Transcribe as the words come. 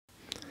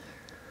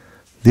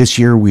This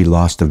year we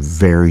lost a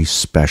very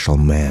special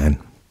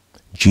man,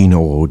 Gino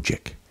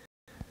Odjick.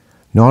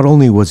 Not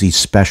only was he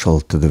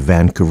special to the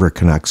Vancouver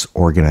Canucks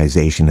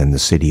organization and the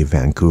City of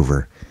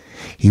Vancouver,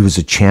 he was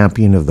a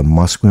champion of the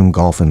Musqueam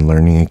Golf and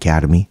Learning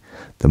Academy,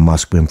 the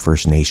Musqueam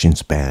First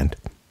Nations Band,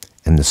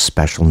 and the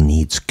special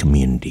needs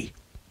community.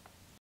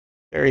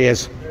 There he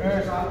is.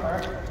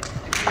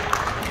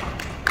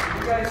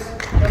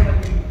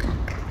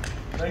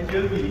 Thank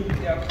you.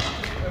 Yeah,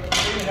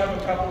 we're going to have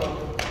a couple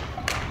of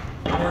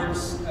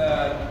words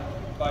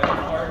by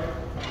Clark.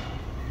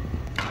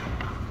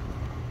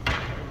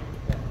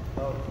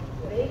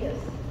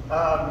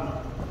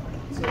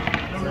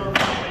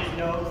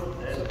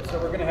 So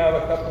we're going to have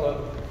a couple of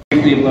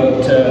briefly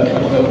about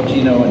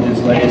Gino and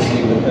his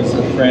legacy as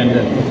a friend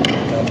and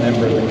a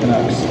member of the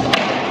Canucks.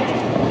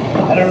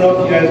 I don't know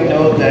if you guys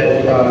know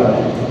that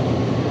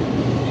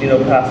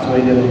Gino passed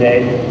away the other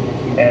day,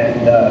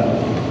 and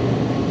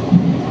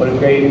what a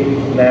great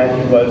man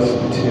he was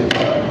to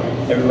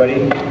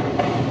everybody.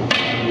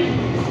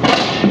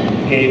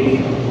 He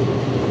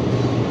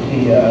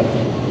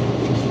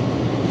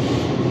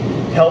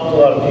helped a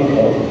lot of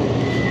people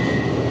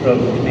from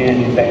the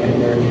community of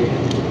Vancouver,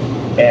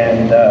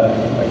 and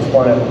I just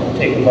want to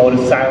take a moment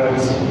of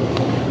silence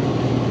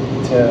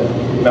to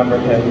remember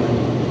him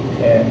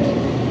and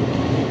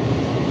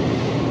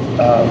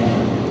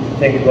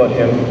think about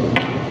him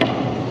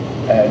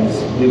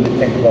as we would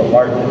think about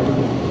Martin.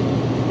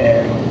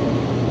 And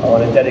I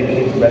want to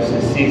dedicate the rest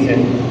of the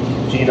season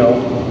to Gino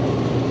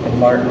and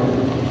Martin,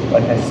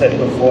 like I said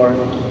before,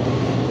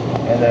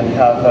 and then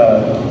have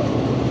a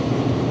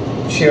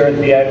cheer at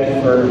the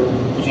end for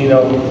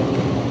Gino.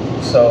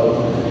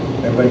 So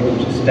everybody can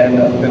just stand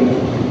up and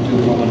do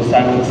a moment of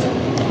silence.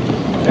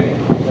 Okay.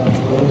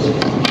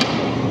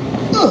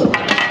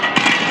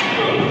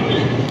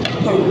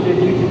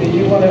 Did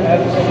you want to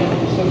add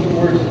some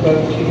words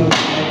about Gino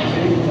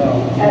too? No.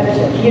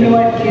 You know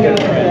what? Gino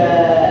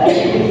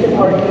he's a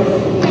part of the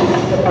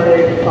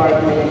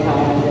department many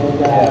times, and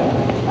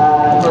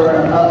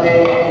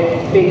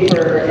big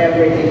for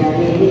everything. I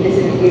mean,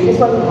 it just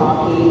wasn't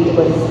hockey. It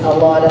was a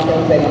lot of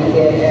things that he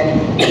did.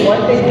 And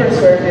one thing for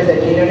certain is that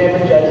Gino never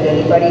judged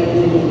anybody. It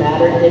didn't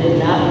matter. It did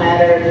not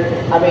matter.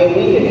 I mean,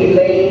 we could be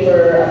late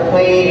for a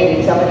plane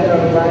and someone's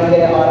going to run and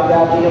get an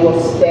autograph. Gino will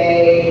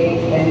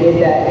stay and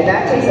did that. And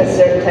that takes a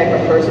certain type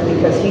of person,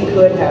 because he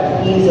could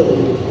have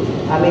easily,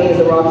 I mean, he was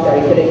a rock star.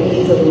 He could have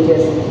easily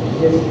just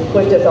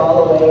pushed us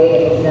all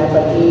away,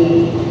 but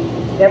he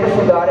never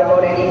forgot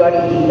about anybody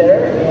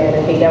either. And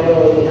I think that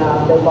really,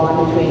 the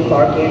bond between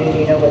Clark and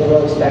Gino was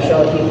really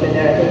special. He's been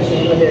there. I think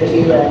Shane was there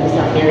too. He's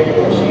not here,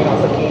 but Shane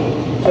also came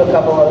to a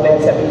couple of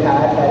events that we've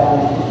had.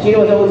 But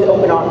Gino was always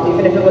open arms,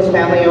 even if it was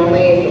family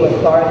only. If it was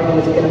Clark, he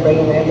was going to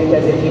bring him in,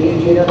 because if you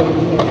knew Gino, then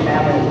you knew his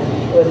family.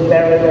 It was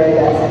very, very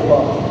that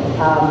simple.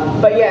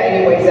 But yeah,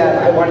 anyways,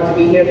 I wanted to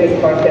be here because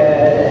Clark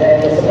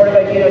was supported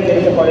by Gino,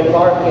 Gino supported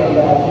Clark, and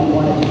he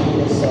wanted to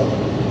do this. So.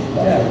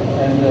 Yeah,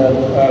 and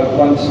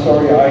one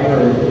story I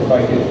heard, if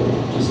I could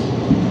just,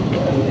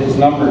 his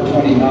number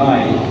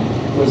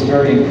 29 was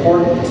very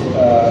important.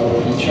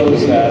 He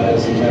chose that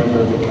as a member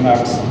of the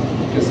Canucks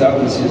because that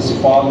was his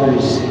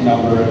father's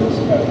number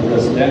at the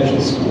residential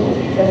school.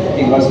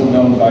 He wasn't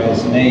known by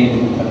his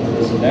name at the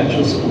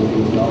residential school, he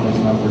was known as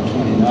number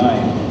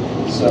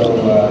 29. So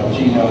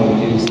Gino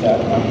used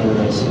that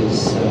number as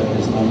his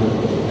number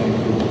for the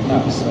Vancouver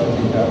Canucks. So I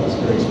think that was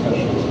very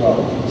special as well.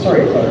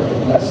 Sorry, Clark.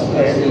 Let's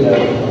do that.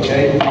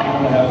 Okay.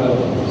 I'm going to have a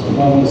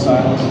moment of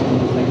silence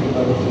and think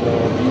about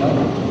Gino.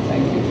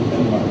 Thank you,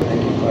 and Mark.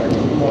 Thank you, Clark.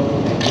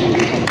 Thank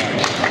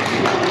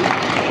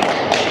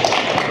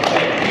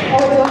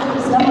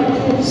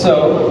you. So.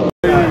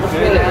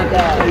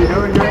 How you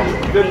doing, Greg?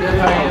 Good.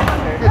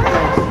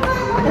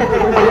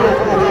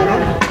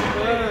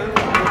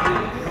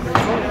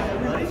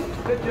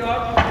 Good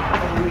job.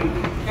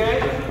 Okay.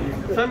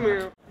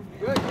 Somewhere.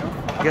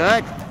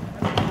 Good.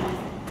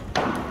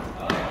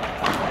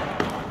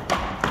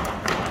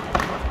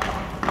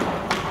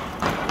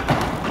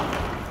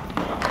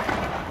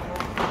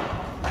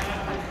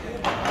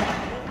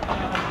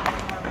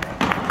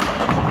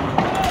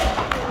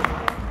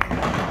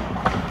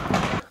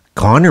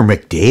 Connor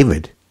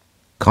McDavid?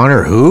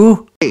 Connor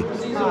who? Hey,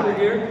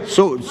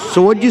 so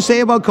what'd you say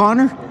about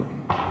Connor?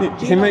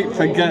 He might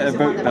forget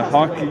about the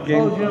hockey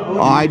game.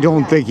 Oh, I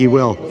don't think he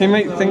will. He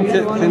might think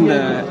it's in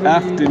the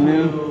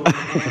afternoon.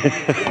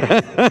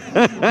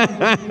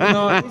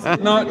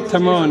 not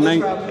tomorrow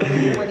night.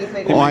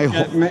 He might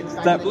get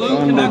mixed up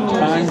on the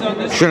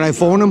time. Should I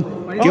phone him?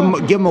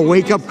 Give him a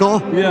wake-up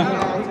call? Yeah.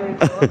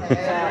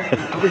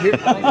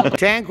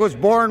 Tank was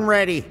born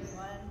ready.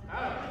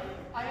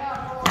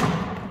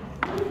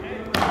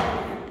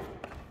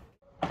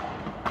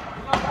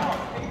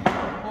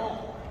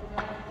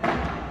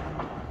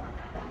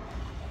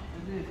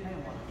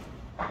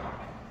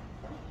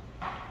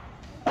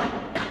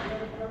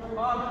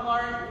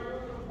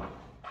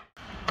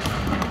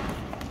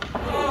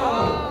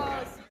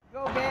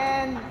 Go,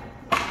 Ben.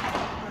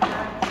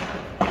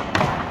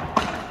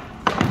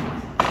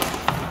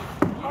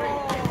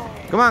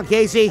 Come on,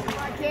 Casey.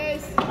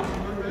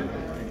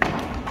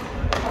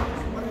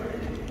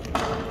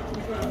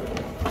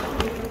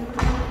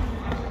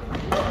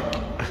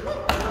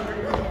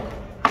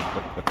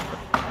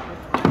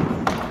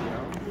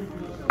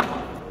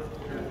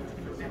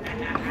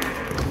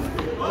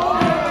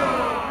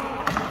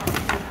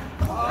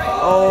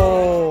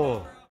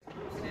 Oh!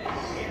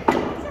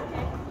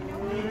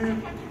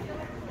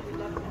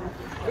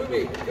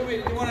 Kubi,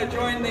 do you want to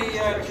join the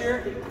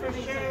cheer? For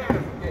sure.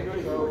 Okay,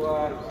 so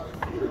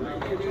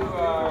you do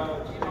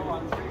Gino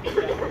on 3.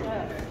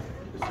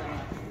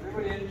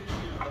 Everybody in.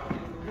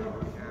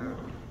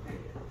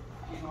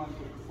 Gino on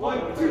 2.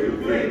 1,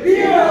 2, 3,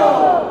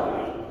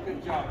 Gino! Good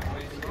job,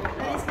 boys.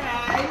 Thanks,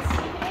 guys.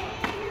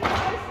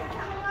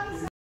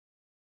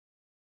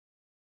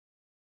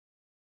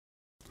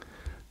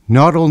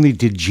 Not only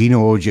did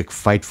Gino Odjick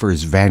fight for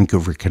his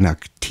Vancouver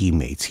Canucks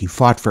teammates, he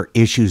fought for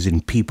issues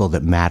and people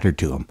that mattered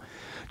to him.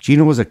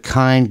 Gino was a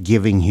kind,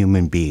 giving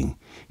human being.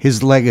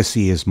 His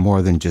legacy is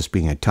more than just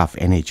being a tough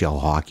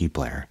NHL hockey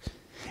player.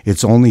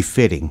 It's only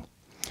fitting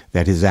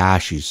that his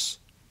ashes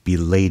be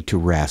laid to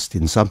rest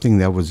in something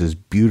that was as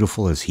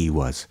beautiful as he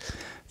was.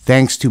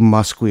 Thanks to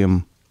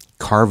Musqueam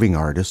carving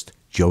artist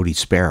Jody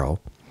Sparrow,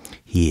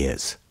 he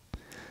is.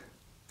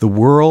 The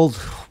world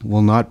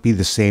will not be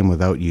the same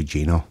without you,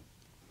 Gino.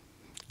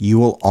 You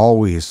will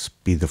always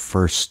be the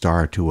first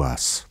star to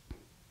us.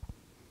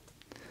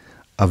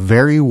 A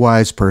very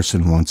wise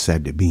person once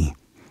said to me,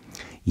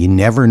 "You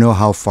never know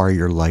how far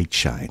your light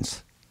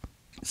shines."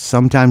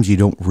 Sometimes you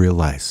don't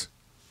realize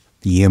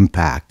the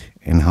impact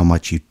and how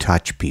much you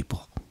touch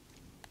people.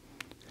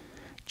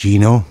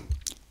 Gino,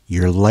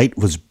 your light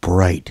was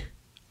bright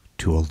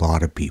to a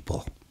lot of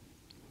people.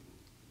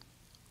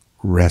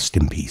 Rest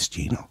in peace,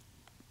 Gino.